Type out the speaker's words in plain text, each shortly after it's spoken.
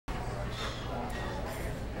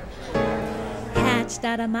hatched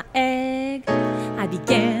out of my egg, I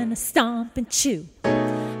began to stomp and chew.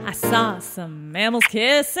 I saw some mammals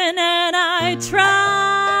kissing and I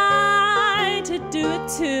tried to do it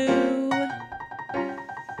too.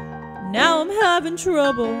 Now I'm having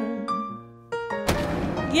trouble.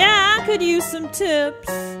 Yeah, I could use some tips,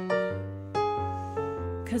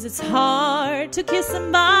 'cause it's hard to kiss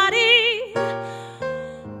somebody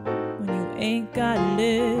when you ain't got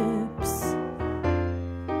lips.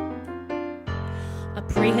 A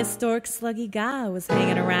prehistoric sluggy guy was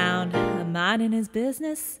hanging around, minding his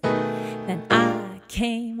business. Then I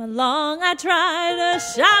came along, I tried to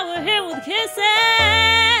shower him with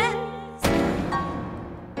kisses,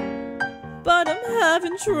 but I'm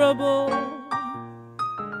having trouble.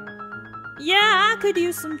 Yeah, I could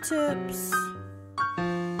use some tips,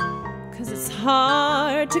 'cause it's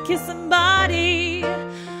hard to kiss somebody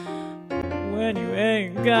when you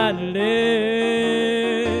ain't got lips.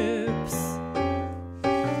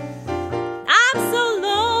 I'm so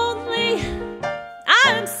lonely,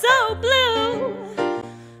 I'm so blue.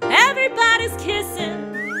 Everybody's kissing,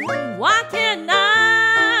 why can't I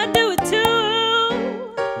do it too?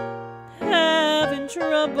 Having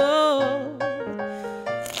trouble.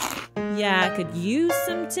 Yeah, I could use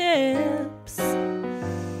some tips.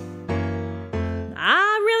 I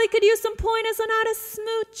really could use some pointers on how to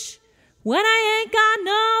smooch when I ain't got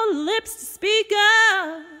no lips to speak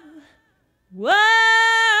of. Whoa,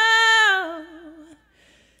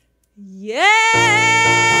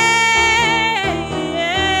 yeah.